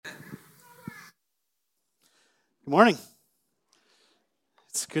Good morning.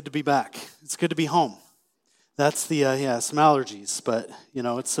 It's good to be back. It's good to be home. That's the, some allergies, but,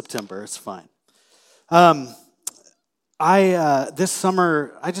 it's September. It's fine. This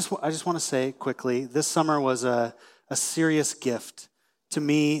summer, I just want to say quickly, this summer was a serious gift to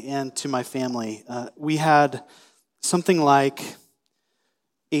me and to my family. We had something like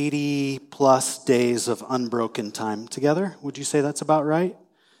 80 plus days of unbroken time together. Would you say that's about right?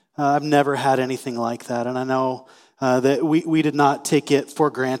 I've never had anything like that, and I know that we did not take it for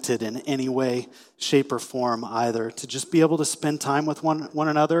granted in any way, shape, or form either, to just be able to spend time with one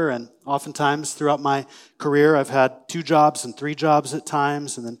another. And oftentimes throughout my career, I've had 2 jobs and 3 jobs at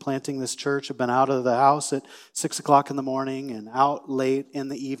times, and then planting this church, I've been out of the house at 6 o'clock in the morning and out late in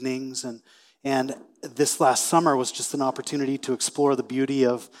the evenings. And this last summer was just an opportunity to explore the beauty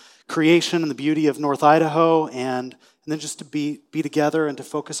of creation and the beauty of North Idaho, and then just to be together and to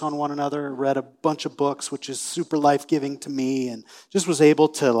focus on one another. Read a bunch of books, which is super life-giving to me, and just was able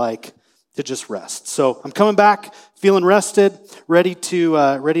to just rest. So I'm coming back, feeling rested, ready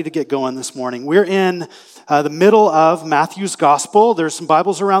to get going this morning. We're in the middle of Matthew's Gospel. There's some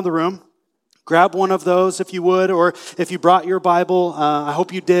Bibles around the room. Grab one of those if you would, or if you brought your Bible, I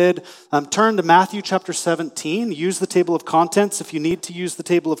hope you did. Turn to Matthew chapter 17. Use the table of contents if you need to use the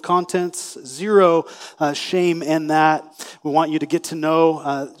table of contents. Zero shame in that. We want you to get to know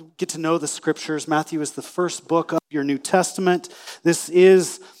the Scriptures. Matthew is the first book of your New Testament. This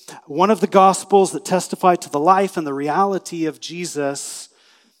is one of the Gospels that testify to the life and the reality of Jesus.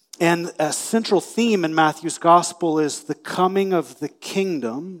 And a central theme in Matthew's Gospel is the coming of the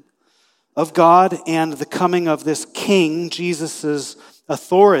kingdom of God and the coming of this king, Jesus'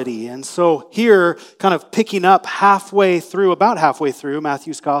 authority. And so here, kind of picking up about halfway through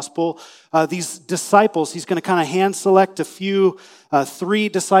Matthew's Gospel, these disciples, he's going to kind of hand select a few, 3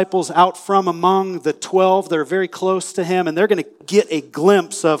 disciples out from among the 12 that are very close to him, and they're going to get a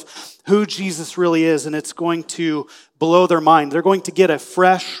glimpse of who Jesus really is, and it's going to blow their mind. They're going to get a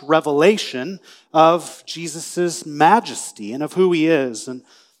fresh revelation of Jesus' majesty and of who he is. And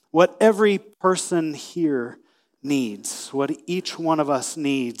what every person here needs, what each one of us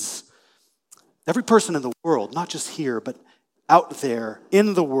needs, every person in the world, not just here, but out there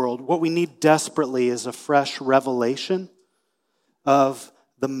in the world, what we need desperately is a fresh revelation of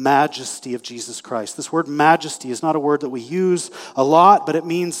the majesty of Jesus Christ. This word majesty is not a word that we use a lot, but it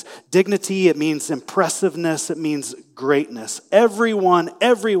means dignity, it means impressiveness, it means greatness. Everyone,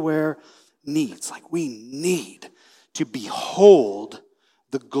 everywhere needs, we need to behold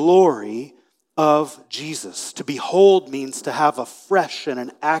the glory of Jesus. To behold means to have a fresh and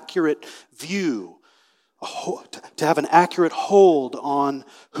an accurate view, to have an accurate hold on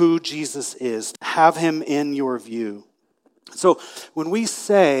who Jesus is, to have him in your view. So when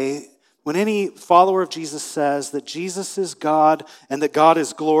any follower of Jesus says that Jesus is God and that God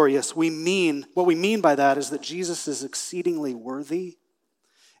is glorious, what we mean by that is that Jesus is exceedingly worthy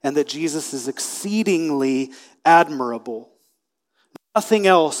and that Jesus is exceedingly admirable. Nothing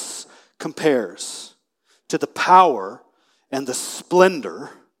else compares to the power and the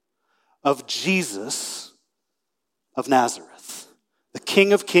splendor of Jesus of Nazareth, the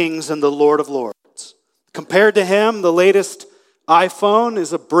King of Kings and the Lord of Lords. Compared to him, the latest iPhone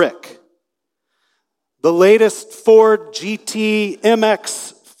is a brick. The latest Ford GT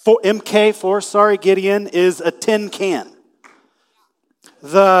MK4, Gideon, is a tin can.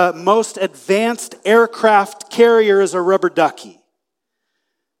 The most advanced aircraft carrier is a rubber ducky.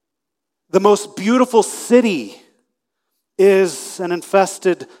 The most beautiful city is an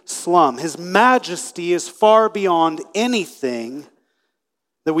infested slum. His majesty is far beyond anything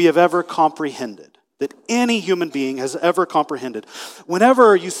that we have ever comprehended, that any human being has ever comprehended.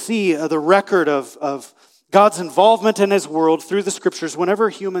 Whenever you see the record of God's involvement in his world through the Scriptures, whenever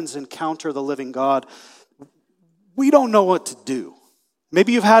humans encounter the living God, we don't know what to do.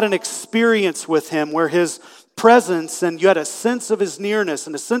 Maybe you've had an experience with him where his presence and you had a sense of his nearness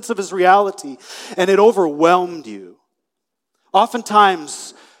and a sense of his reality, and it overwhelmed you.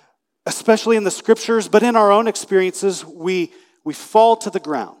 Oftentimes, especially in the Scriptures, but in our own experiences, we fall to the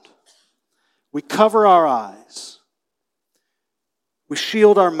ground. We cover our eyes. We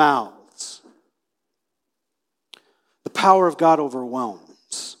shield our mouths. The power of God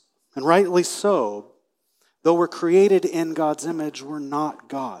overwhelms, and rightly so. Though we're created in God's image, we're not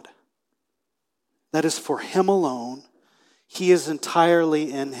God. That is for him alone. He is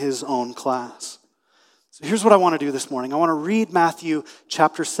entirely in his own class. So here's what I want to do this morning. I want to read Matthew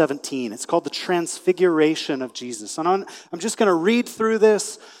chapter 17. It's called the Transfiguration of Jesus. And I'm just going to read through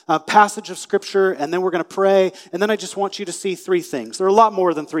this passage of Scripture, and then we're going to pray, and then I just want you to see three things. There are a lot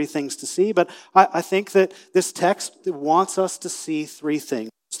more than three things to see, but I think that this text wants us to see three things.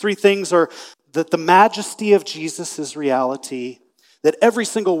 Three things are that the majesty of Jesus is reality, that every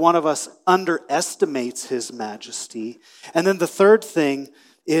single one of us underestimates his majesty, and then the third thing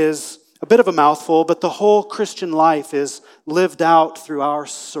is a bit of a mouthful, but the whole Christian life is lived out through our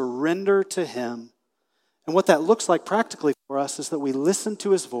surrender to him. And what that looks like practically for us is that we listen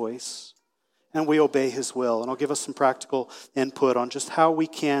to his voice and we obey his will. And I'll give us some practical input on just how we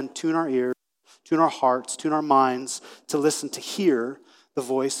can tune our ears, tune our hearts, tune our minds to listen, to hear the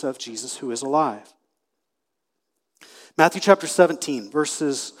voice of Jesus who is alive. Matthew chapter 17,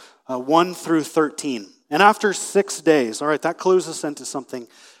 verses 1 through 13. And after 6 days, all right, that clues us into something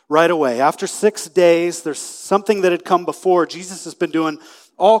right away. After 6 days, there's something that had come before. Jesus has been doing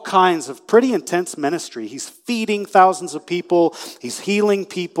all kinds of pretty intense ministry. He's feeding thousands of people. He's healing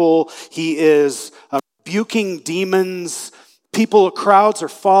people. He is rebuking demons. Crowds are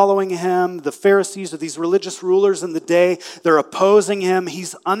following him. The Pharisees are these religious rulers in the day. They're opposing him.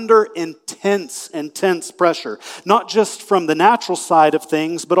 He's under intense pressure, not just from the natural side of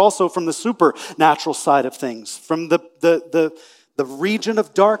things, but also from the supernatural side of things, from the region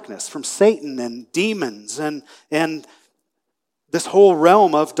of darkness, from Satan and demons and this whole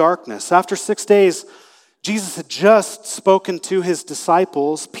realm of darkness. After 6 days, Jesus had just spoken to his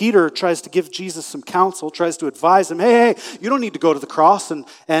disciples. Peter tries to give Jesus some counsel, tries to advise him, hey, you don't need to go to the cross.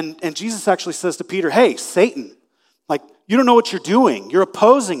 And Jesus actually says to Peter, hey, Satan, you don't know what you're doing. You're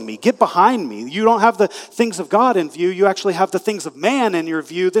opposing me. Get behind me. You don't have the things of God in view. You actually have the things of man in your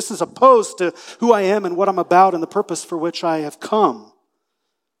view. This is opposed to who I am and what I'm about and the purpose for which I have come.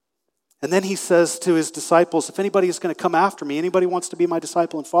 And then he says to his disciples, if anybody is going to come after me, anybody wants to be my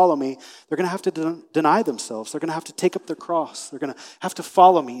disciple and follow me, they're going to have to deny themselves. They're going to have to take up their cross. They're going to have to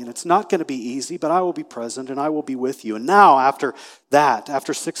follow me. And it's not going to be easy, but I will be present and I will be with you. And now after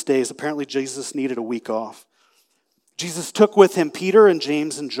 6 days, apparently Jesus needed a week off. Jesus took with him Peter and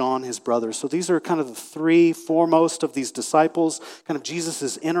James and John, his brothers. So these are kind of the three foremost of these disciples, kind of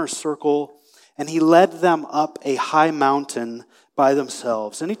Jesus' inner circle. And he led them up a high mountain by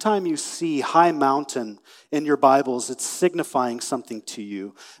themselves. Anytime you see high mountain in your Bibles, it's signifying something to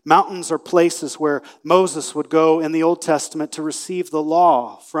you. Mountains are places where Moses would go in the Old Testament to receive the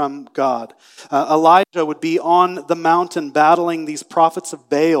law from God. Elijah would be on the mountain battling these prophets of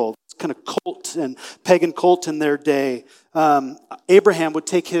Baal, kind of cult and pagan cult in their day. Abraham would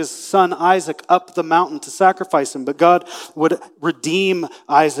take his son Isaac up the mountain to sacrifice him, but God would redeem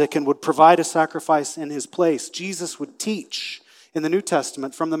Isaac and would provide a sacrifice in his place. Jesus would teach in the New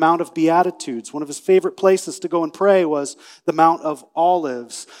Testament from the Mount of Beatitudes. One of his favorite places to go and pray was the Mount of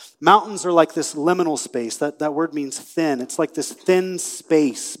Olives. Mountains are like this liminal space. That word means thin. It's like this thin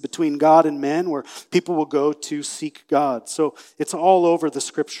space between God and men where people will go to seek God. So it's all over the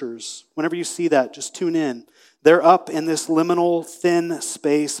scriptures. Whenever you see that, just tune in. They're up in this liminal thin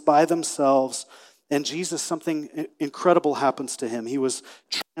space by themselves. And Jesus, something incredible happens to him. He was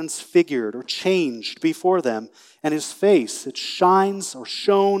transfigured or changed before them. And his face, it shines or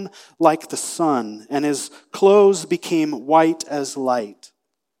shone like the sun. And his clothes became white as light.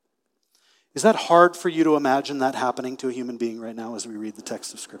 Is that hard for you to imagine that happening to a human being right now as we read the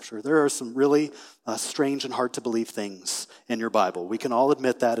text of Scripture? There are some really strange and hard to believe things in your Bible. We can all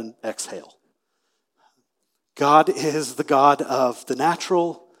admit that and exhale. God is the God of the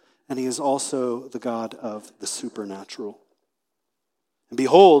natural, and he is also the God of the supernatural. And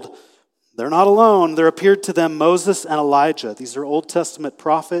behold, they're not alone. There appeared to them Moses and Elijah. These are Old Testament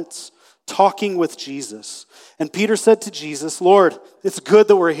prophets talking with Jesus. And Peter said to Jesus, Lord, it's good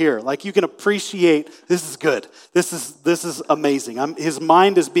that we're here. You can appreciate, this is good. This is amazing. His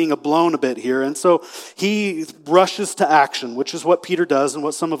mind is being blown a bit here. And so he rushes to action, which is what Peter does and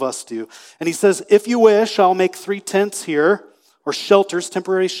what some of us do. And he says, if you wish, I'll make 3 tents here, or shelters,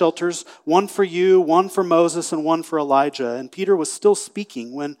 temporary shelters, one for you, one for Moses, and one for Elijah. And Peter was still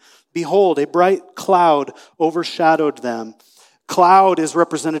speaking when, behold, a bright cloud overshadowed them. Cloud is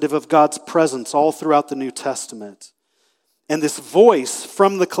representative of God's presence all throughout the New Testament. And this voice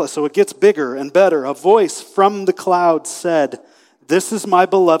from the cloud, so it gets bigger and better, a voice from the cloud said, this is my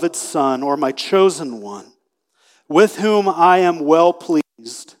beloved Son, or my chosen one, with whom I am well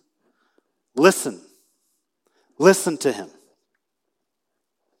pleased. Listen to him.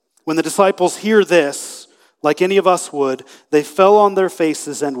 When the disciples hear this, like any of us would, they fell on their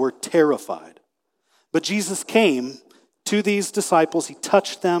faces and were terrified. But Jesus came to these disciples. He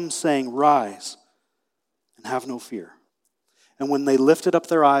touched them, saying, rise, and have no fear." And when they lifted up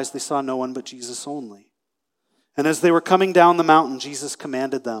their eyes, they saw no one but Jesus only. And as they were coming down the mountain, Jesus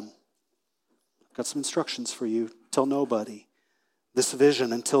commanded them, "I've got some instructions for you. Tell nobody this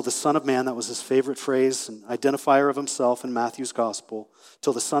vision until the Son of Man," that was his favorite phrase and identifier of himself in Matthew's gospel,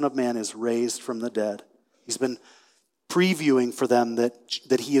 "till the Son of Man is raised from the dead." He's been previewing for them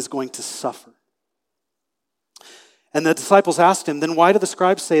that he is going to suffer. And the disciples asked him, "Then why do the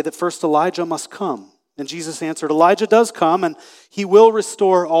scribes say that first Elijah must come?" And Jesus answered, "Elijah does come, and he will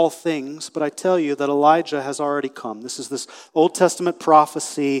restore all things. But I tell you that Elijah has already come." This is this Old Testament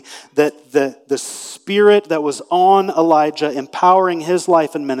prophecy that the spirit that was on Elijah, empowering his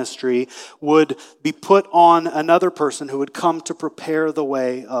life and ministry, would be put on another person who would come to prepare the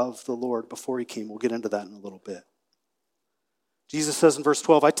way of the Lord before he came. We'll get into that in a little bit. Jesus says in verse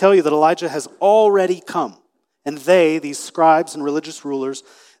 12, "I tell you that Elijah has already come. And they, these scribes and religious rulers,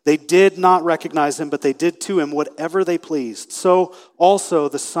 they did not recognize him, but they did to him whatever they pleased. So also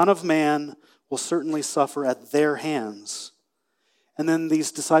the Son of Man will certainly suffer at their hands." And then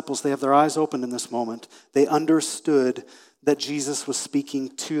these disciples, they have their eyes opened in this moment. They understood that Jesus was speaking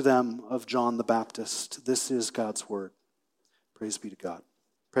to them of John the Baptist. This is God's word. Praise be to God.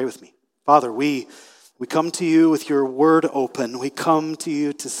 Pray with me. Father, we come to you with your word open. We come to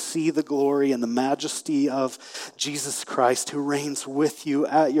you to see the glory and the majesty of Jesus Christ, who reigns with you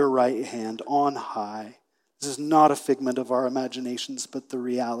at your right hand on high. This is not a figment of our imaginations, but the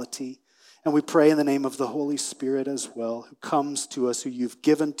reality. And we pray in the name of the Holy Spirit as well, who comes to us, who you've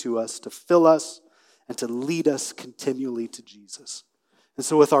given to us to fill us and to lead us continually to Jesus. And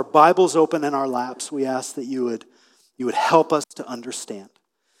so with our Bibles open in our laps, we ask that you would help us to understand.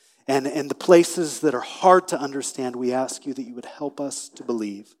 And the places that are hard to understand, we ask you that you would help us to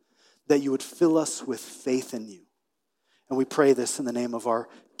believe, that you would fill us with faith in you. And we pray this in the name of our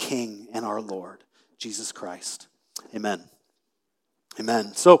King and our Lord, Jesus Christ. Amen.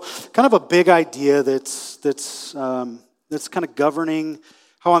 Amen. So kind of a big idea that's kind of governing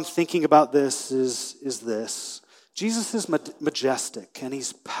how I'm thinking about this is this. Jesus is majestic, and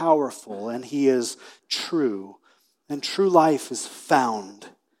he's powerful, and he is true. And true life is found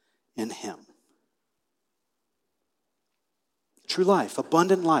in him. True life,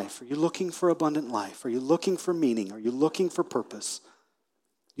 abundant life. Are you looking for abundant life? Are you looking for meaning? Are you looking for purpose?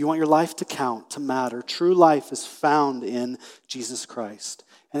 You want your life to count, to matter. True life is found in Jesus Christ.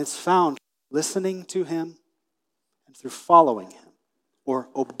 And it's found listening to him and through following him or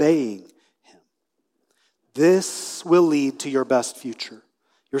obeying him. This will lead to your best future.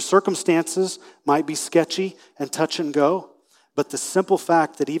 Your circumstances might be sketchy and touch and go, but the simple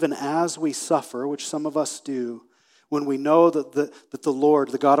fact that even as we suffer, which some of us do, when we know that the Lord,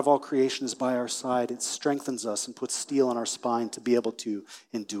 the God of all creation, is by our side, it strengthens us and puts steel in our spine to be able to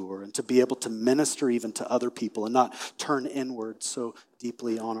endure and to be able to minister even to other people and not turn inward so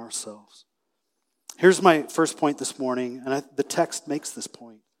deeply on ourselves. Here's my first point this morning, and the text makes this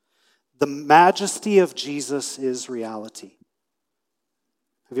point. The majesty of Jesus is reality.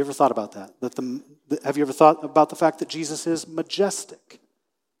 Have you ever thought about that? Have you ever thought about the fact that Jesus is majestic?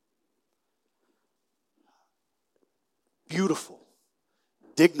 Beautiful,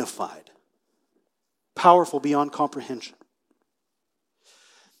 dignified, powerful beyond comprehension.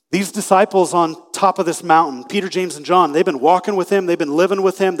 These disciples on top of this mountain, Peter, James, and John, they've been walking with him, they've been living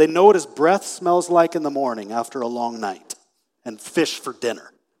with him. They know what his breath smells like in the morning after a long night and fish for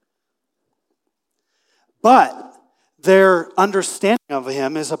dinner. But their understanding of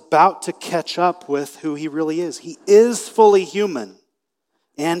him is about to catch up with who he really is. He is fully human,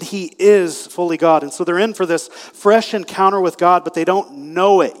 and he is fully God. And so they're in for this fresh encounter with God, but they don't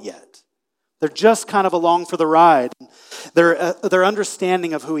know it yet. They're just kind of along for the ride. Their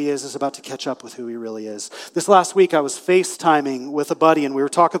understanding of who he is about to catch up with who he really is. This last week, I was FaceTiming with a buddy, and we were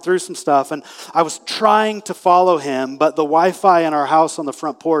talking through some stuff, and I was trying to follow him, but the Wi-Fi in our house on the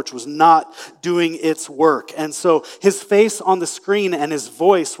front porch was not doing its work. And so his face on the screen and his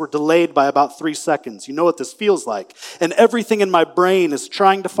voice were delayed by about 3 seconds. You know what this feels like. And everything in my brain is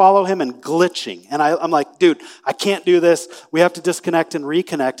trying to follow him and glitching. And I'm like, dude, I can't do this. We have to disconnect and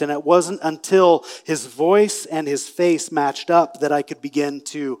reconnect. And it wasn't until his voice and his face matched up that I could begin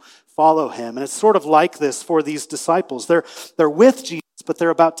to follow him. And it's sort of like this for these disciples. They're with Jesus, but they're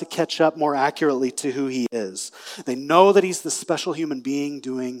about to catch up more accurately to who he is. They know that he's this special human being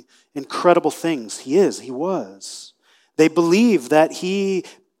doing incredible things. He was. They believe that he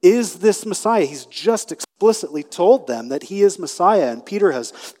is this Messiah. He's just explicitly told them that he is Messiah. And Peter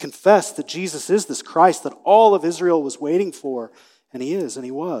has confessed that Jesus is this Christ that all of Israel was waiting for. And he is, and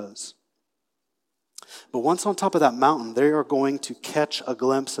he was. But once on top of that mountain, they are going to catch a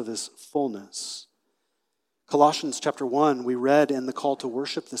glimpse of his fullness. Colossians chapter 1, we read in the call to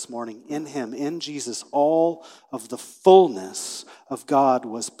worship this morning, in him, in Jesus, all of the fullness of God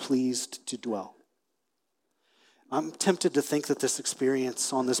was pleased to dwell. I'm tempted to think that this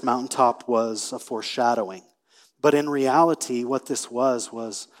experience on this mountaintop was a foreshadowing. But in reality, what this was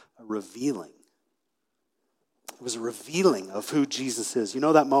a revealing. It was a revealing of who Jesus is. You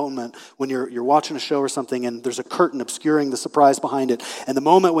know that moment when you're watching a show or something and there's a curtain obscuring the surprise behind it. And the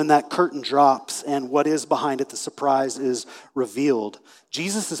moment when that curtain drops and what is behind it, the surprise is revealed.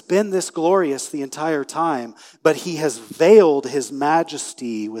 Jesus has been this glorious the entire time, but he has veiled his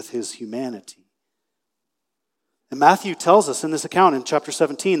majesty with his humanity. And Matthew tells us in this account in chapter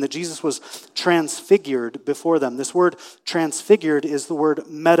 17 that Jesus was transfigured before them. This word transfigured is the word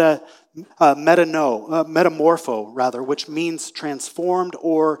metamorpho, which means transformed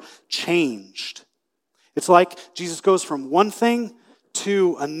or changed. It's like Jesus goes from one thing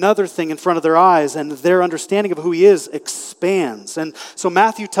to another thing in front of their eyes, and their understanding of who he is expands. And so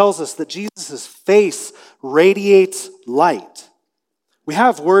Matthew tells us that Jesus' face radiates light. We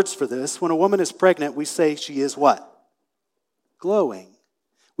have words for this. When a woman is pregnant, we say she is what? Glowing.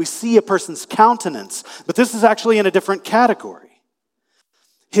 We see a person's countenance, but this is actually in a different category.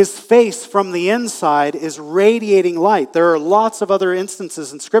 His face from the inside is radiating light. There are lots of other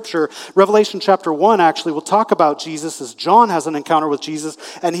instances in Scripture. Revelation chapter 1 actually will talk about Jesus as John has an encounter with Jesus,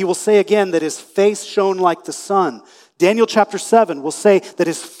 and he will say again that his face shone like the sun. Daniel chapter 7 will say that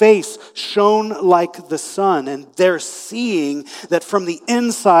his face shone like the sun, and they're seeing that from the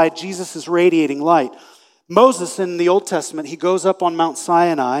inside, Jesus is radiating light. Moses in the Old Testament, he goes up on Mount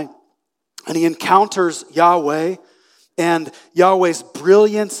Sinai, and he encounters Yahweh, and Yahweh's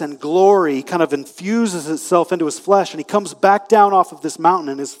brilliance and glory kind of infuses itself into his flesh, and he comes back down off of this mountain,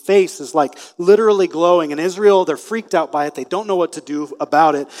 and his face is like literally glowing. And Israel, they're freaked out by it. They don't know what to do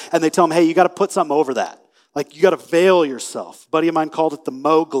about it, and they tell him, hey, you got to put something over that. Like, you got to veil yourself. A buddy of mine called it the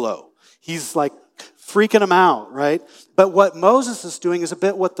Mo glow. He's like freaking him out, right? But what Moses is doing is a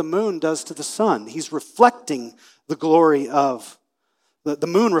bit what the moon does to the sun. He's reflecting the glory of, the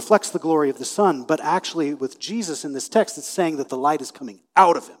moon reflects the glory of the sun, but actually with Jesus in this text, it's saying that the light is coming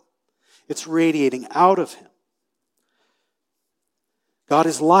out of him. It's radiating out of him. God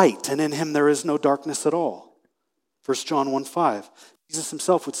is light, and in him there is no darkness at all. 1 John 1:5. Jesus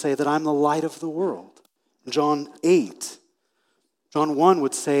himself would say that I'm the light of the world. John 8. John 1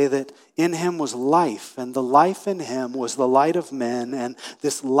 would say that in him was life, and the life in him was the light of men, and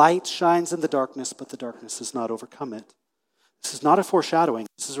this light shines in the darkness, but the darkness has not overcome it. This is not a foreshadowing.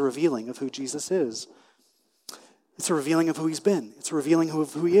 This is a revealing of who Jesus is. It's a revealing of who he's been. It's a revealing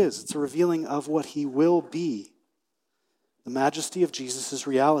of who he is. It's a revealing of what he will be. The majesty of Jesus'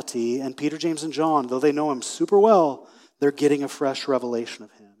 reality, and Peter, James, and John, though they know him super well, they're getting a fresh revelation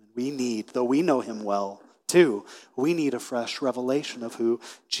of him. We need, though we know him well too, we need a fresh revelation of who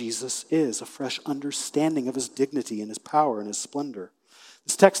Jesus is, a fresh understanding of his dignity and his power and his splendor.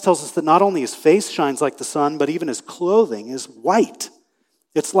 This text tells us that not only his face shines like the sun, but even his clothing is white.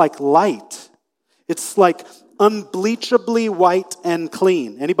 It's like light. It's like unbleachably white and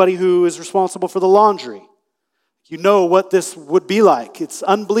clean. Anybody who is responsible for the laundry, you know what this would be like. It's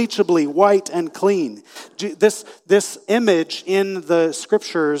unbleachably white and clean. This image in the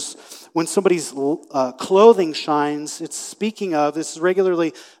scriptures, when somebody's clothing shines, it's speaking of, it's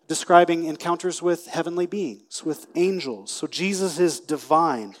regularly describing encounters with heavenly beings, with angels. So Jesus is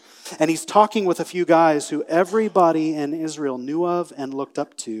divine. And he's talking with a few guys who everybody in Israel knew of and looked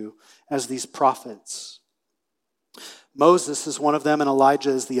up to as these prophets. Moses is one of them and Elijah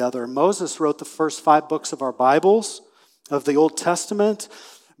is the other. Moses wrote the first 5 books of our Bibles, of the Old Testament.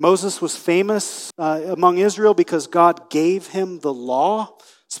 Moses was famous among Israel because God gave him the law,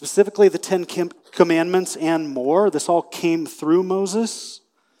 specifically the 10 Commandments and more. This all came through Moses.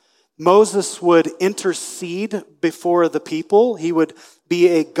 Moses would intercede before the people. He would be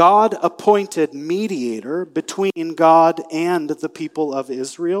a God-appointed mediator between God and the people of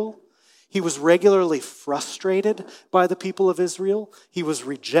Israel. He was regularly frustrated by the people of Israel. He was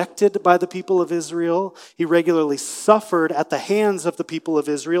rejected by the people of Israel. He regularly suffered at the hands of the people of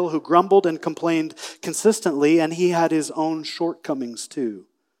Israel who grumbled and complained consistently, and he had his own shortcomings too.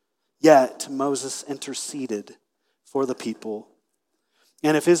 Yet Moses interceded for the people.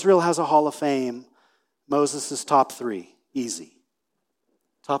 And if Israel has a hall of fame, Moses is top 3. Easy.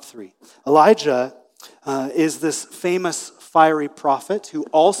 Top 3. Elijah is this famous fiery prophet who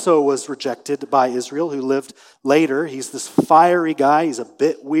also was rejected by Israel, who lived later. He's this fiery guy. He's a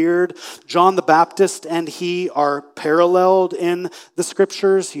bit weird. John the Baptist and he are paralleled in the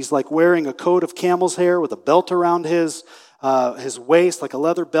scriptures. He's like wearing a coat of camel's hair with a belt around his his waist like a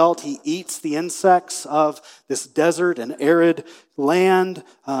leather belt. He eats the insects of this desert and arid land.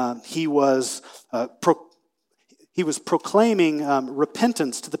 He was proclaiming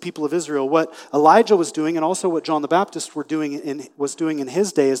repentance to the people of Israel. What Elijah was doing, and also what John the Baptist was doing in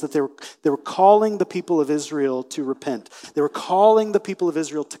his day, is that they were calling the people of Israel to repent. They were calling the people of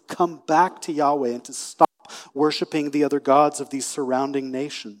Israel to come back to Yahweh and to stop worshiping the other gods of these surrounding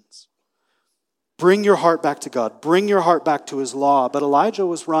nations. Bring your heart back to God. Bring your heart back to his law. But Elijah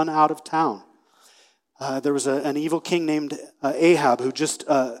was run out of town. There was an evil king named Ahab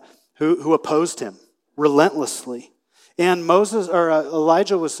who opposed him relentlessly. And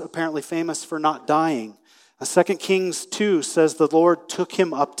Elijah was apparently famous for not dying. 2 Kings 2 says the Lord took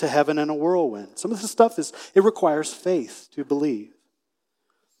him up to heaven in a whirlwind. Some of this stuff it requires faith to believe.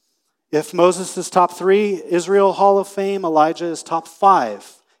 If Moses is top 3, Israel Hall of Fame, Elijah is top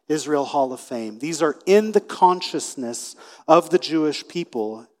 5, Israel Hall of Fame. These are in the consciousness of the Jewish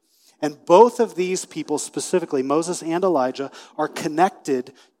people. And both of these people, specifically Moses and Elijah, are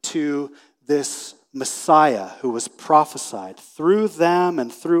connected to this Messiah who was prophesied. Through them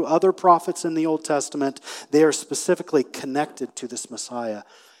and through other prophets in the Old Testament, they are specifically connected to this Messiah.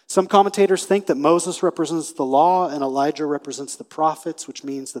 Some commentators think that Moses represents the law and Elijah represents the prophets, which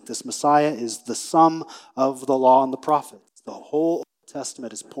means that this Messiah is the sum of the law and the prophets. The whole Old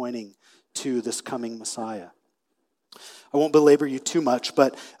Testament is pointing to this coming Messiah. I won't belabor you too much,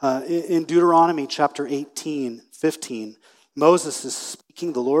 but in Deuteronomy chapter 15, Moses is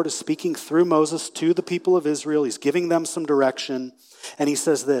speaking, the Lord is speaking through Moses to the people of Israel. He's giving them some direction, and he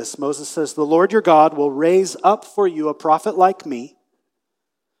says this. Moses says, "The Lord your God will raise up for you a prophet like me,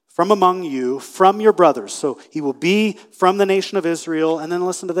 from among you, from your brothers." So he will be from the nation of Israel. And then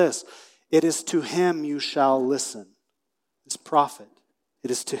listen to this. "It is to him you shall listen." This prophet.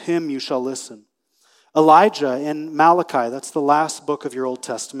 It is to him you shall listen. Elijah in Malachi, that's the last book of your Old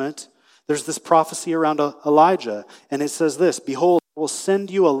Testament. There's this prophecy around Elijah. And it says this, "Behold, I will send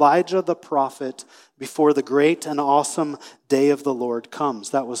you Elijah the prophet before the great and awesome day of the Lord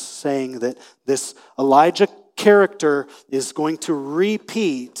comes." That was saying that this Elijah character is going to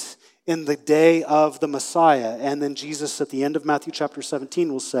repeat in the day of the Messiah. And then Jesus at the end of Matthew chapter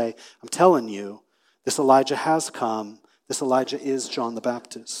 17 will say, "I'm telling you, this Elijah has come. This Elijah is John the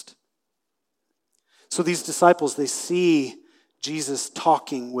Baptist." So these disciples, they see Jesus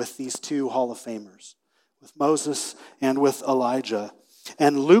talking with these two Hall of Famers, with Moses and with Elijah.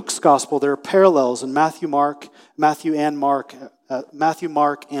 And Luke's gospel, there are parallels in Matthew, Mark,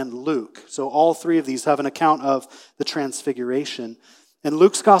 and Luke. So all three of these have an account of the transfiguration. And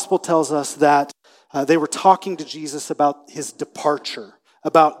Luke's gospel tells us that they were talking to Jesus about his departure.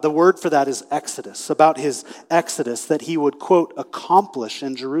 The word for that is exodus, about his exodus that he would, quote, accomplish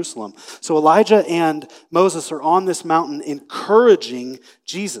in Jerusalem. So Elijah and Moses are on this mountain encouraging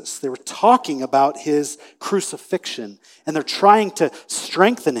Jesus. They were talking about his crucifixion, and they're trying to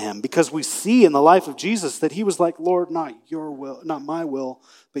strengthen him because we see in the life of Jesus that he was like, "Lord, not your will, not my will,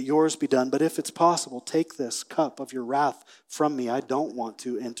 but yours be done. But if it's possible, take this cup of your wrath from me. I don't want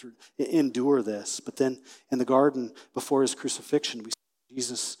to endure this." But then in the garden before his crucifixion, we see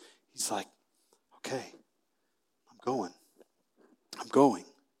Jesus, he's like, "Okay, I'm going.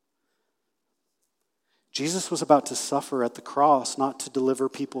 Jesus was about to suffer at the cross, not to deliver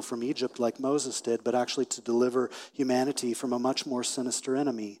people from Egypt like Moses did, but actually to deliver humanity from a much more sinister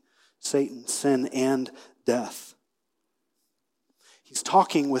enemy, Satan, sin, and death. He's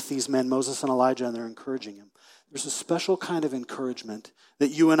talking with these men, Moses and Elijah, and they're encouraging him. There's a special kind of encouragement that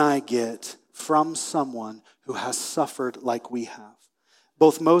you and I get from someone who has suffered like we have.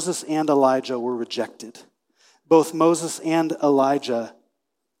 Both Moses and Elijah were rejected. Both Moses and Elijah,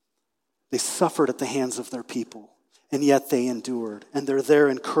 they suffered at the hands of their people, and yet they endured, and they're there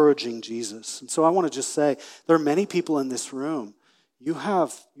encouraging Jesus. And so I want to just say, there are many people in this room, you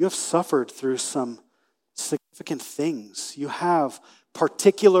have suffered through some significant things. You have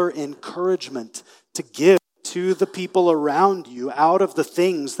particular encouragement to give to the people around you out of the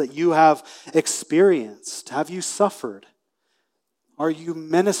things that you have experienced. Have you suffered? Are you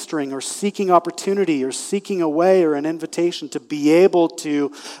ministering or seeking opportunity or seeking a way or an invitation to be able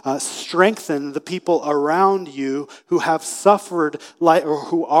to strengthen the people around you who have suffered or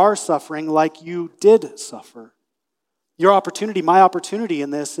who are suffering like you did suffer? Your opportunity, my opportunity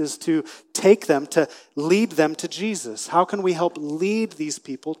in this is to take them, to lead them to Jesus. How can we help lead these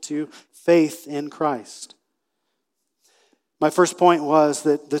people to faith in Christ? My first point was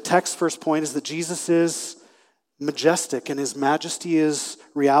that the text's first point is that Jesus is majestic and his majesty is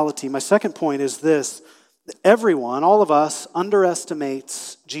reality. My second point is this: everyone, all of us,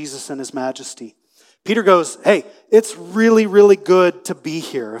 underestimates Jesus and his majesty. Peter goes, hey, it's really, really good to be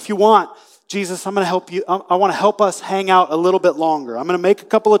here. If you want, Jesus, I'm going to help you. I want to help us hang out a little bit longer. I'm going to make a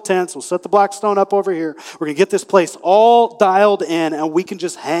couple of tents. We'll set the black stone up over here. We're going to get this place all dialed in and we can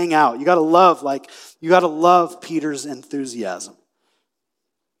just hang out. You got to love Peter's enthusiasm.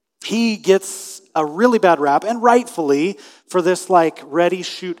 He gets a really bad rap, and rightfully, for this ready,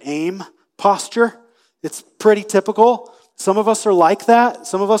 shoot, aim posture. It's pretty typical. Some of us are like that.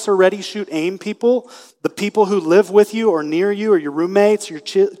 Some of us are ready, shoot, aim people. The people who live with you or near you or your roommates or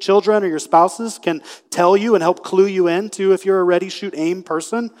your children or your spouses can tell you and help clue you into if you're a ready, shoot, aim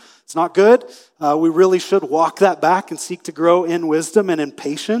person. It's not good. We really should walk that back and seek to grow in wisdom and in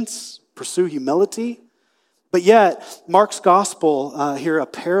patience, pursue humility. But yet, Mark's gospel, here a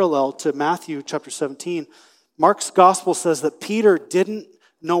parallel to Matthew chapter 17, Mark's gospel says that Peter didn't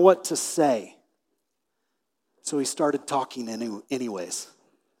know what to say. So he started talking anyways.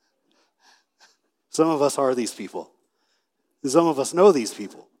 Some of us are these people. Some of us know these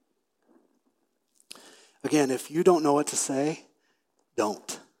people. Again, if you don't know what to say,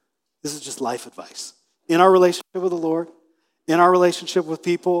 don't. This is just life advice. In our relationship with the Lord, in our relationship with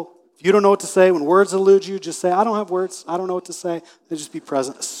people, if you don't know what to say, when words elude you, just say, I don't have words. I don't know what to say. And just be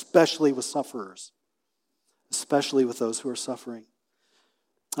present, especially with sufferers, especially with those who are suffering.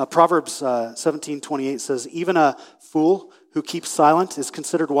 Proverbs 17:28 says, even a fool who keeps silent is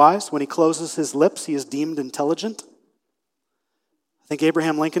considered wise. When he closes his lips, he is deemed intelligent. I think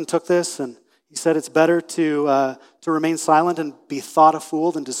Abraham Lincoln took this and he said it's better to remain silent and be thought a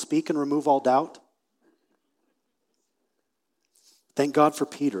fool than to speak and remove all doubt. Thank God for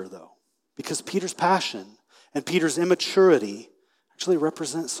Peter, though, because Peter's passion and Peter's immaturity actually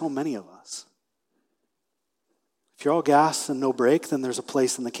represent so many of us. If you're all gas and no brake, then there's a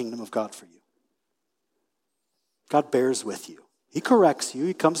place in the kingdom of God for you. God bears with you. He corrects you.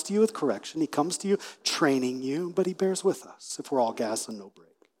 He comes to you with correction. He comes to you training you, but he bears with us if we're all gas and no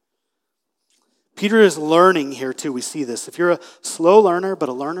brake. Peter is learning here too. We see this. If you're a slow learner, but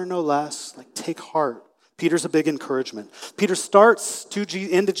a learner no less, take heart. Peter's a big encouragement. Peter starts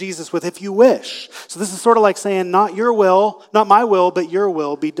into Jesus with, if you wish. So this is sort of like saying, not your will, not my will, but your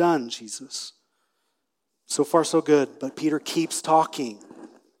will be done, Jesus. So far, so good. But Peter keeps talking.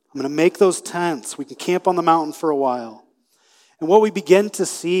 I'm going to make those tents. We can camp on the mountain for a while. And what we begin to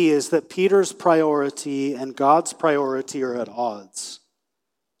see is that Peter's priority and God's priority are at odds.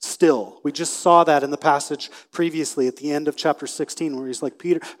 Still, we just saw that in the passage previously at the end of chapter 16 where he's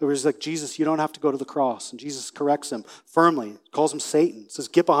like, Jesus, you don't have to go to the cross. And Jesus corrects him firmly, calls him Satan, says,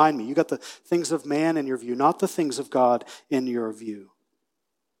 get behind me. You got the things of man in your view, not the things of God in your view.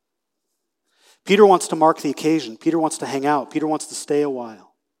 Peter wants to mark the occasion. Peter wants to hang out. Peter wants to stay a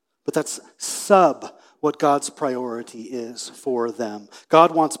while. But that's what God's priority is for them.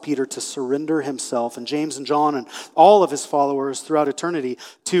 God wants Peter to surrender himself, and James and John and all of his followers throughout eternity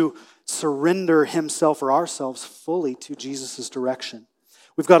to surrender himself or ourselves fully to Jesus' direction.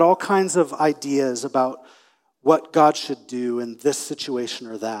 We've got all kinds of ideas about what God should do in this situation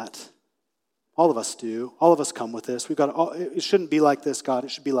or that. All of us do. All of us come with this. It shouldn't be like this, God. It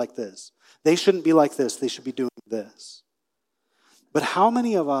should be like this. They shouldn't be like this. They should be doing this. But how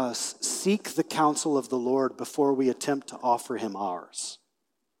many of us seek the counsel of the Lord before we attempt to offer him ours?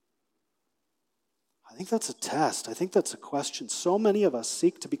 I think that's a test. I think that's a question. So many of us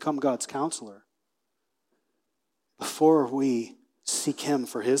seek to become God's counselor before we seek him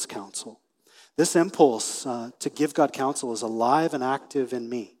for his counsel. This impulse to give God counsel is alive and active in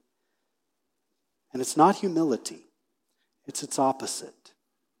me. And it's not humility. It's its opposite.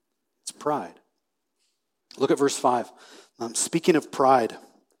 It's pride. Look at verse 5. Speaking of pride,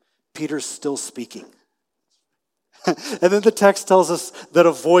 Peter's still speaking. And then the text tells us that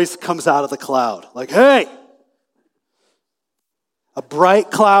a voice comes out of the cloud. Like, hey! A bright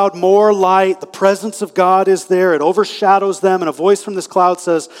cloud, more light. The presence of God is there. It overshadows them. And a voice from this cloud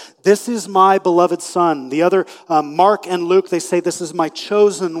says, this is my beloved son. The other, Mark and Luke, they say, this is my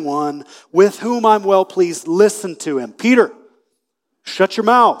chosen one with whom I'm well pleased. Listen to him. Peter, shut your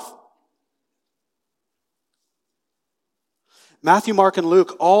mouth. Matthew, Mark, and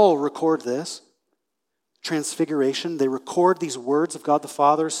Luke all record this. Transfiguration. They record these words of God the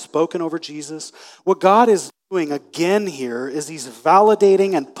Father spoken over Jesus. What God is doing again here is he's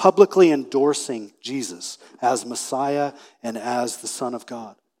validating and publicly endorsing Jesus as Messiah and as the Son of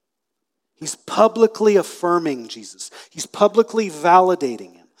God. He's publicly affirming Jesus. He's publicly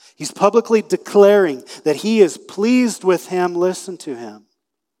validating him. He's publicly declaring that he is pleased with him. Listen to him.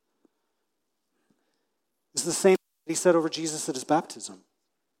 It's the same he said over Jesus at his baptism.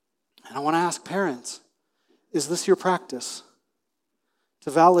 And I want to ask parents, is this your practice?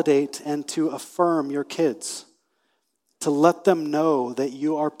 to validate and to affirm your kids, to let them know that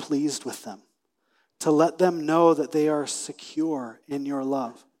you are pleased with them, to let them know that they are secure in your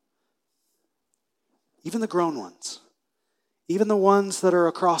love. Even the grown ones, even the ones that are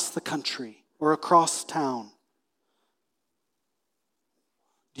across the country or across town.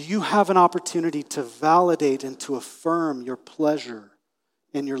 Do you have an opportunity to validate and to affirm your pleasure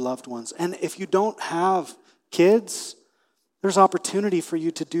in your loved ones? And if you don't have kids, there's opportunity for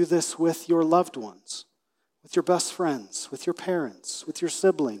you to do this with your loved ones, with your best friends, with your parents, with your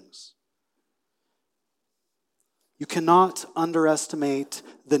siblings. You cannot underestimate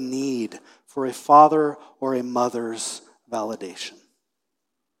the need for a father or a mother's validation.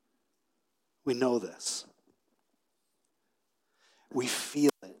 We know this. We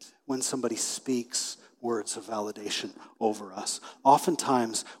feel it when somebody speaks words of validation over us.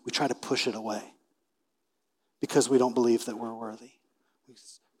 Oftentimes, we try to push it away because we don't believe that we're worthy.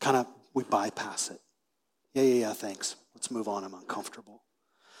 We bypass it. Yeah, thanks. Let's move on. I'm uncomfortable.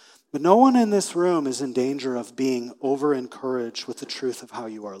 But no one in this room is in danger of being over-encouraged with the truth of how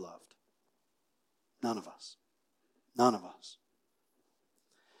you are loved. None of us. None of us.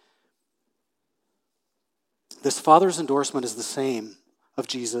 This Father's endorsement is the same of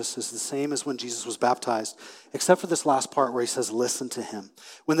Jesus, is the same as when Jesus was baptized, except for this last part where he says, listen to him.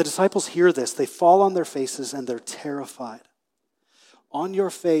 When the disciples hear this, they fall on their faces and they're terrified. On your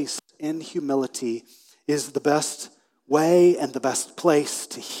face in humility is the best way and the best place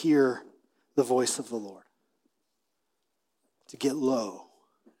to hear the voice of the Lord. To get low.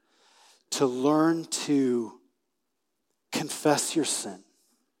 To learn to confess your sin.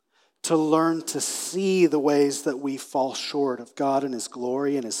 To learn to see the ways that we fall short of God and his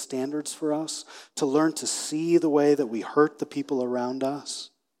glory and his standards for us. To learn to see the way that we hurt the people around us.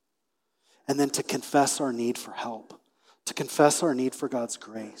 And then to confess our need for help. To confess our need for God's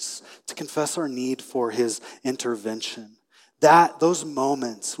grace. To confess our need for his intervention. Those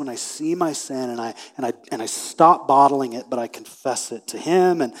moments when I see my sin and I stop bottling it, but I confess it to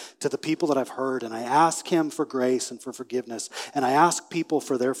him and to the people that I've hurt, and I ask him for grace and for forgiveness, and I ask people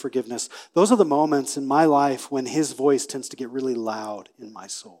for their forgiveness. Those are the moments in my life when his voice tends to get really loud in my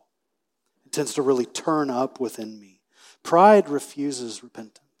soul. It tends to really turn up within me. Pride refuses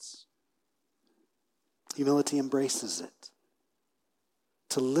repentance. Humility embraces it.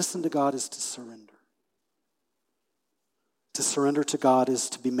 To listen to God is to surrender. To surrender to God is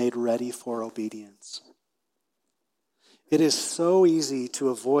to be made ready for obedience. It is so easy to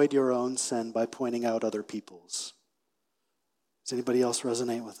avoid your own sin by pointing out other people's. Does anybody else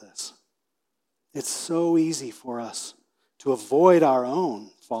resonate with this? It's so easy for us to avoid our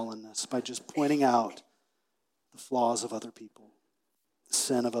own fallenness by just pointing out the flaws of other people, the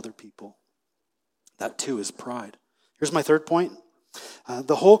sin of other people. That too is pride. Here's my third point.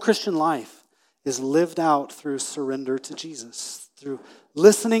 The whole Christian life is lived out through surrender to Jesus, through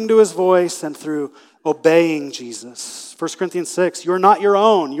listening to his voice and through obeying Jesus. 1 Corinthians 6, you are not your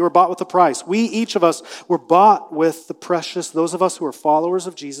own. You were bought with a price. We, each of us, were bought with the precious, those of us who are followers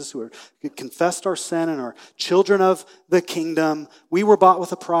of Jesus, who confessed our sin and are children of the kingdom. We were bought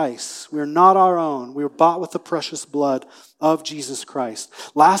with a price. We are not our own. We were bought with the precious blood of Jesus Christ.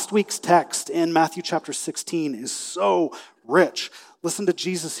 Last week's text in Matthew chapter 16 is so rich. Listen to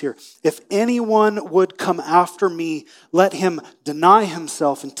Jesus here. If anyone would come after me, let him deny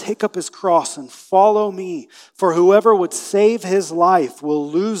himself and take up his cross and follow me. For whoever would save his life will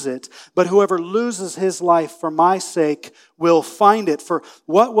lose it, but whoever loses his life for my sake will find it. For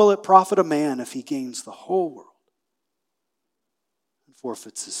what will it profit a man if he gains the whole world and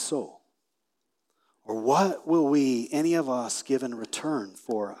forfeits his soul? Or what will we, any of us, give in return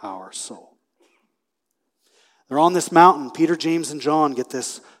for our soul? They're on this mountain. Peter, James, and John get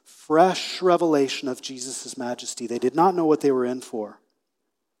this fresh revelation of Jesus' majesty. They did not know what they were in for.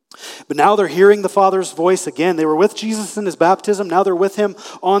 But now they're hearing the Father's voice again. They were with Jesus in his baptism. Now they're with him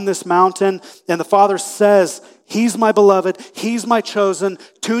on this mountain. And the Father says, he's my beloved. He's my chosen.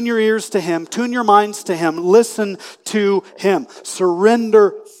 Tune your ears to him. Tune your minds to him. Listen to him.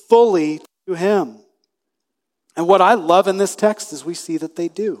 Surrender fully to him. And what I love in this text is we see that they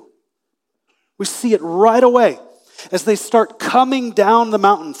do. We see it right away as they start coming down the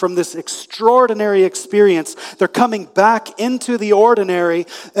mountain from this extraordinary experience. They're coming back into the ordinary,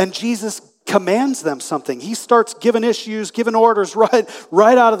 and Jesus commands them something. He starts giving issues, giving orders right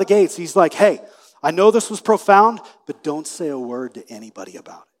out of the gates. He's like, hey, I know this was profound, but don't say a word to anybody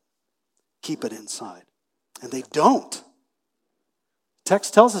about it. Keep it inside. And they don't. The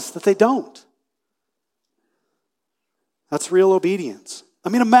text tells us that they don't. That's real obedience. I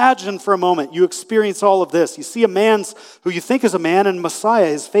mean, imagine for a moment you experience all of this. You see a man who you think is a man and Messiah,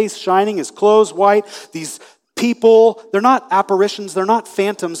 his face shining, his clothes white. These people, they're not apparitions, they're not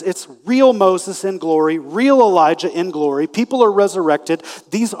phantoms. It's real Moses in glory, real Elijah in glory. People are resurrected.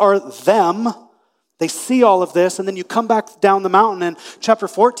 These are them. They see all of this, and then you come back down the mountain, and chapter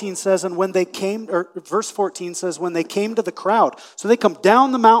 14 says, and when they came, or verse 14 says, when they came to the crowd. So they come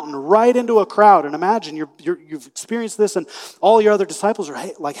down the mountain right into a crowd, and imagine you've experienced this, and all your other disciples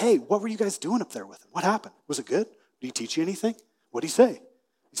are like, hey, what were you guys doing up there with him? What happened? Was it good? Did he teach you anything? What did he say? Did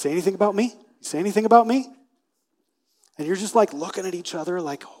he say anything about me? Did he say anything about me? And you're just like looking at each other,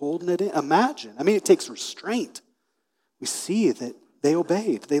 like holding it in. Imagine. I mean, it takes restraint. We see that they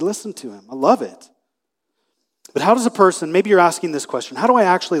obeyed. They listened to him. I love it. But how does a person, maybe you're asking this question, how do I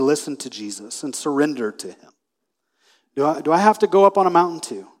actually listen to Jesus and surrender to him? Do I have to go up on a mountain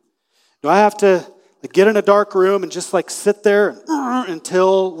too? Do I have to get in a dark room and just sit there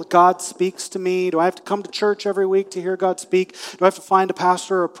until God speaks to me? Do I have to come to church every week to hear God speak? Do I have to find a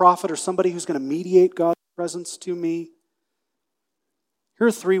pastor or a prophet or somebody who's going to mediate God's presence to me? Here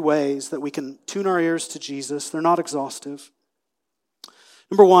are 3 ways that we can tune our ears to Jesus. They're not exhaustive.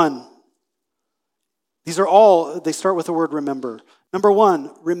 Number 1, they start with the word remember. Number 1,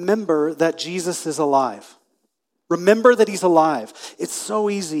 remember that Jesus is alive. Remember that he's alive. It's so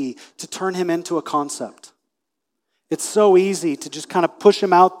easy to turn him into a concept. It's so easy to just kind of push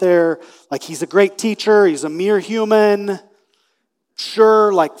him out there like he's a great teacher, he's a mere human,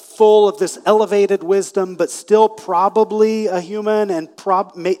 sure, full of this elevated wisdom, but still probably a human, and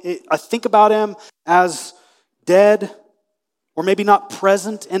I think about him as dead or maybe not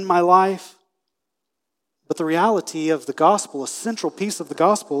present in my life. But the reality of the gospel, a central piece of the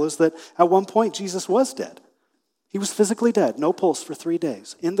gospel, is that at one point Jesus was dead. He was physically dead, no pulse for 3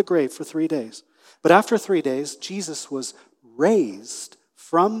 days, in the grave for 3 days. But after 3 days, Jesus was raised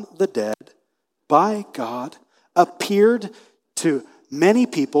from the dead by God, appeared to many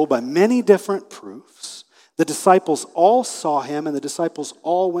people by many different proofs. The disciples all saw him, and the disciples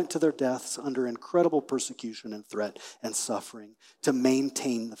all went to their deaths under incredible persecution and threat and suffering to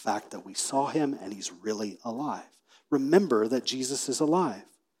maintain the fact that we saw him and he's really alive. Remember that Jesus is alive.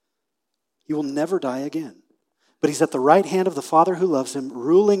 He will never die again. But he's at the right hand of the Father who loves him,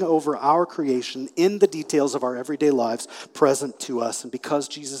 ruling over our creation in the details of our everyday lives, present to us. And because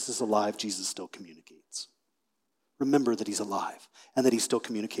Jesus is alive, Jesus still communicates. Remember that he's alive and that he still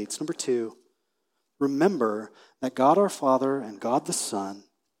communicates. Number 2, remember that God our Father and God the Son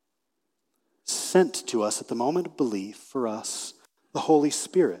sent to us at the moment of belief for us the Holy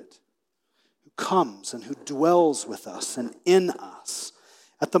Spirit, who comes and who dwells with us and in us.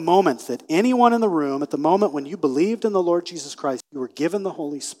 At the moment that anyone in the room, at the moment when you believed in the Lord Jesus Christ, you were given the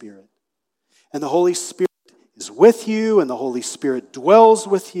Holy Spirit. And the Holy Spirit is with you, and the Holy Spirit dwells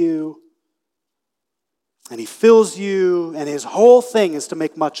with you, and he fills you, and his whole thing is to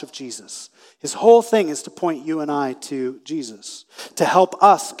make much of Jesus. His whole thing is to point you and I to Jesus, to help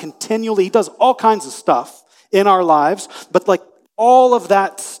us continually. He does all kinds of stuff in our lives, but all of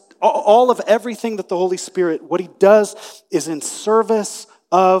that, all of everything that the Holy Spirit, what he does is in service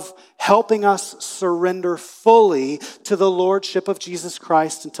of helping us surrender fully to the lordship of Jesus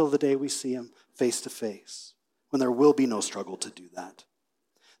Christ until the day we see him face to face, when there will be no struggle to do that.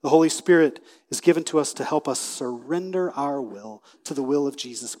 The Holy Spirit is given to us to help us surrender our will to the will of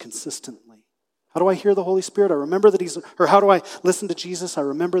Jesus consistently. How do I hear the Holy Spirit? I remember that how do I listen to Jesus? I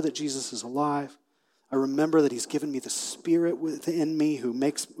remember that Jesus is alive. I remember that he's given me the Spirit within me who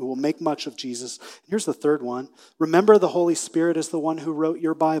will make much of Jesus. Here's the 3rd one. Remember the Holy Spirit is the one who wrote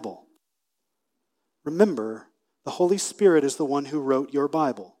your Bible. Remember, the Holy Spirit is the one who wrote your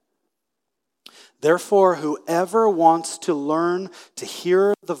Bible. Therefore, whoever wants to learn to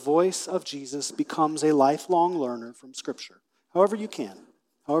hear the voice of Jesus becomes a lifelong learner from Scripture. However you can,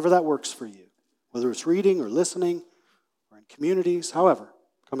 however that works for you, whether it's reading or listening or in communities, however.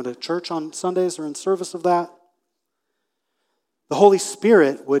 Coming to church on Sundays or in service of that. The Holy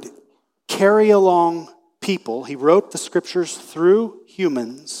Spirit would carry along people. He wrote the Scriptures through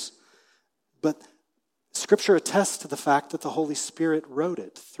humans, but Scripture attests to the fact that the Holy Spirit wrote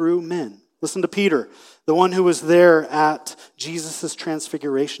it through men. Listen to Peter, the one who was there at Jesus'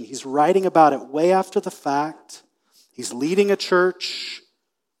 transfiguration. He's writing about it way after the fact. He's leading a church.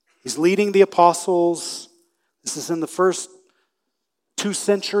 He's leading the apostles. This is in the first 2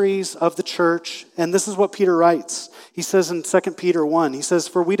 centuries of the church. And this is what Peter writes. He says in 2 Peter 1, he says,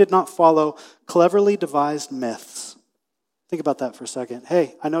 "For we did not follow cleverly devised myths." Think about that for a second.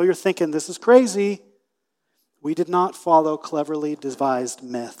 Hey, I know you're thinking this is crazy. We did not follow cleverly devised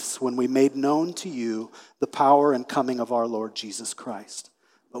myths when we made known to you the power and coming of our Lord Jesus Christ.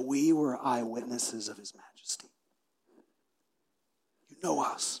 but we were eyewitnesses of his majesty. You know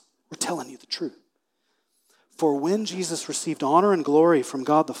us. We're telling you the truth. For when Jesus received honor and glory from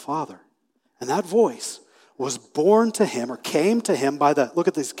God the Father, and that voice was borne to him or came to him by the, look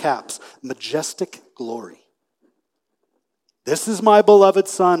at these caps, majestic glory. This is my beloved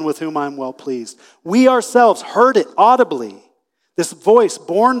Son with whom I'm well pleased. We ourselves heard it audibly, this voice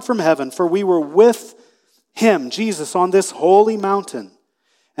borne from heaven, for we were with him, Jesus, on this holy mountain.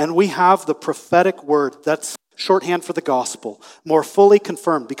 And we have the prophetic word, that's shorthand for the gospel, more fully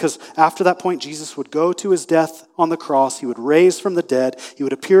confirmed, because after that point, Jesus would go to his death on the cross, he would raise from the dead, he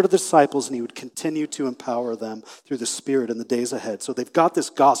would appear to the disciples, and he would continue to empower them through the Spirit in the days ahead. So they've got this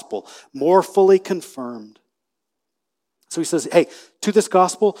gospel more fully confirmed. So he says, hey, to this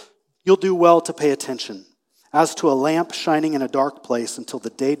gospel, you'll do well to pay attention, as to a lamp shining in a dark place until the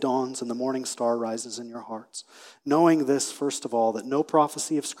day dawns and the morning star rises in your hearts. Knowing this, first of all, that no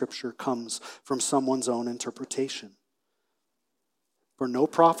prophecy of Scripture comes from someone's own interpretation. For no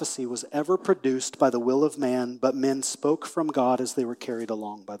prophecy was ever produced by the will of man, but men spoke from God as they were carried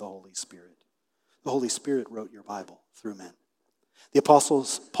along by the Holy Spirit. The Holy Spirit wrote your Bible through men. The Apostle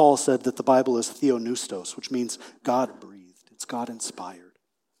Paul said that the Bible is theopneustos, which means God-breathed. It's God-inspired.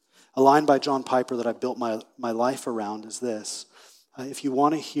 A line by John Piper that I built my life around is this. If you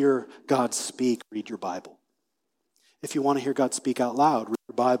want to hear God speak, read your Bible. If you want to hear God speak out loud, read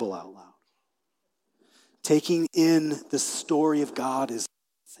your Bible out loud. Taking in the story of God is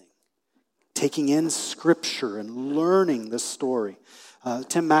everything. Taking in Scripture and learning this story.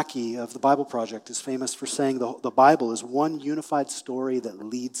 Tim Mackey of the Bible Project is famous for saying the Bible is one unified story that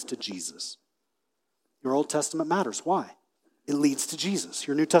leads to Jesus. Your Old Testament matters. Why? It leads to Jesus.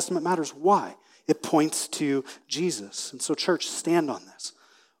 Your New Testament matters. Why? It points to Jesus. And so, church, stand on this.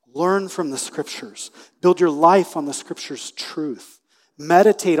 Learn from the Scriptures. Build your life on the Scriptures' truth.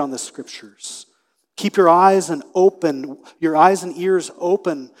 Meditate on the Scriptures. Keep your eyes and ears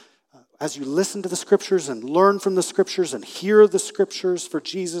open as you listen to the Scriptures and learn from the Scriptures and hear the Scriptures for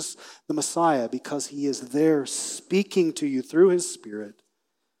Jesus the Messiah, because he is there speaking to you through his Spirit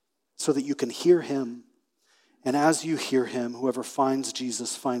so that you can hear him. And as you hear him, whoever finds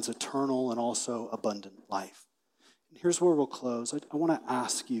Jesus finds eternal and also abundant life. And here's where we'll close. I want to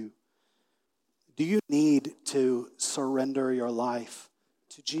ask you, do you need to surrender your life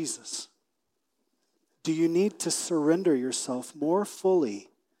to Jesus? Do you need to surrender yourself more fully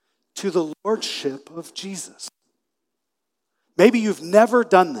to the lordship of Jesus? Maybe you've never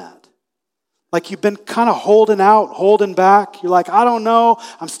done that. Like you've been kind of holding back. You're like, I don't know.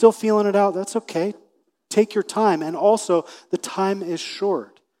 I'm still feeling it out. That's okay. Take your time. And also, the time is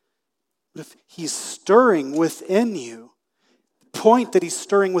short. But if he's stirring within you, the point that he's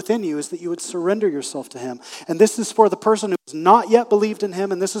stirring within you is that you would surrender yourself to him. And this is for the person who has not yet believed in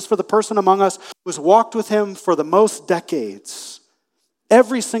him, and this is for the person among us who has walked with him for the most decades.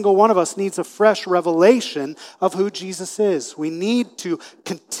 Every single one of us needs a fresh revelation of who Jesus is. We need to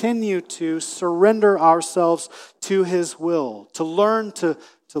continue to surrender ourselves to his will, to learn to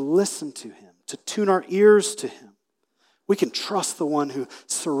listen to him, to tune our ears to him. We can trust the one who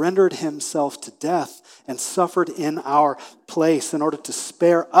surrendered himself to death and suffered in our place in order to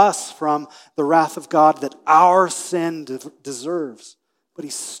spare us from the wrath of God that our sin deserves. But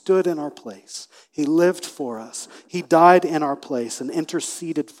he stood in our place. He lived for us. He died in our place and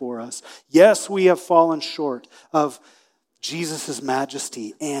interceded for us. Yes, we have fallen short of Jesus'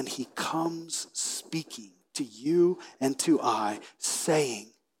 majesty, and he comes speaking to you and to I, saying,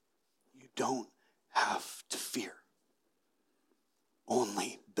 you don't have to fear.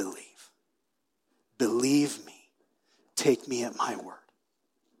 Only believe. Believe me. Take me at my word.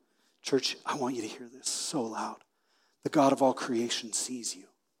 Church, I want you to hear this so loud. The God of all creation sees you.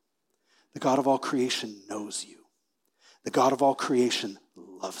 The God of all creation knows you. The God of all creation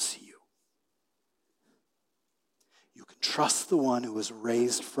loves you. You can trust the one who was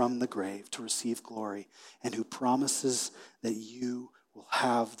raised from the grave to receive glory and who promises that you will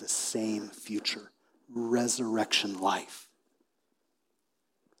have the same future, resurrection life.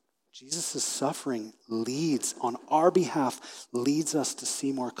 Jesus' suffering on our behalf, leads us to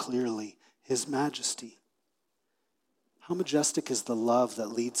see more clearly his majesty. How majestic is the love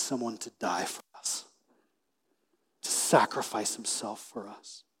that leads someone to die for us, to sacrifice himself for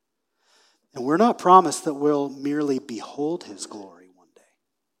us. And we're not promised that we'll merely behold his glory one day.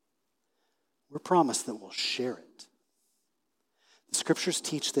 We're promised that we'll share it. The scriptures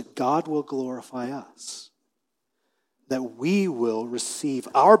teach that God will glorify us, that we will receive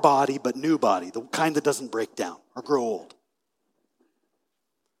our body, but new body, the kind that doesn't break down or grow old.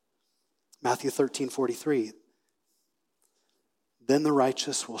 Matthew 13:43. Then the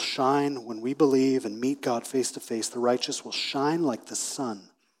righteous will shine when we believe and meet God face to face. The righteous will shine like the sun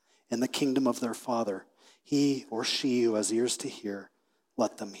in the kingdom of their Father. He or she who has ears to hear,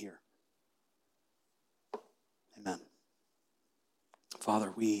 let them hear. Amen.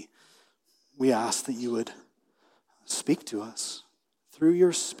 Father, we ask that you would speak to us through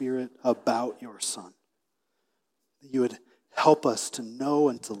your Spirit about your Son. That you would help us to know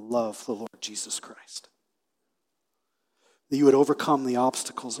and to love the Lord Jesus Christ. That you would overcome the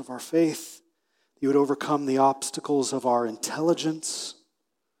obstacles of our faith. That you would overcome the obstacles of our intelligence.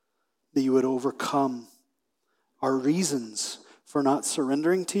 That you would overcome our reasons for not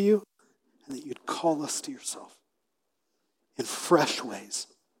surrendering to you. And that you'd call us to yourself in fresh ways.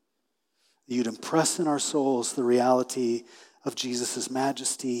 That you'd impress in our souls the reality of Jesus'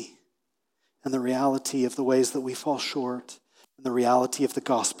 majesty and the reality of the ways that we fall short and the reality of the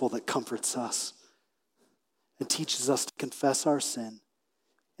gospel that comforts us and teaches us to confess our sin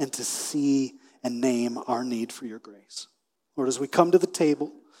and to see and name our need for your grace. Lord, as we come to the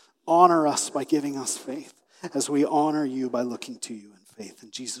table, honor us by giving us faith as we honor you by looking to you in faith.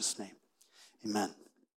 In Jesus' name, amen.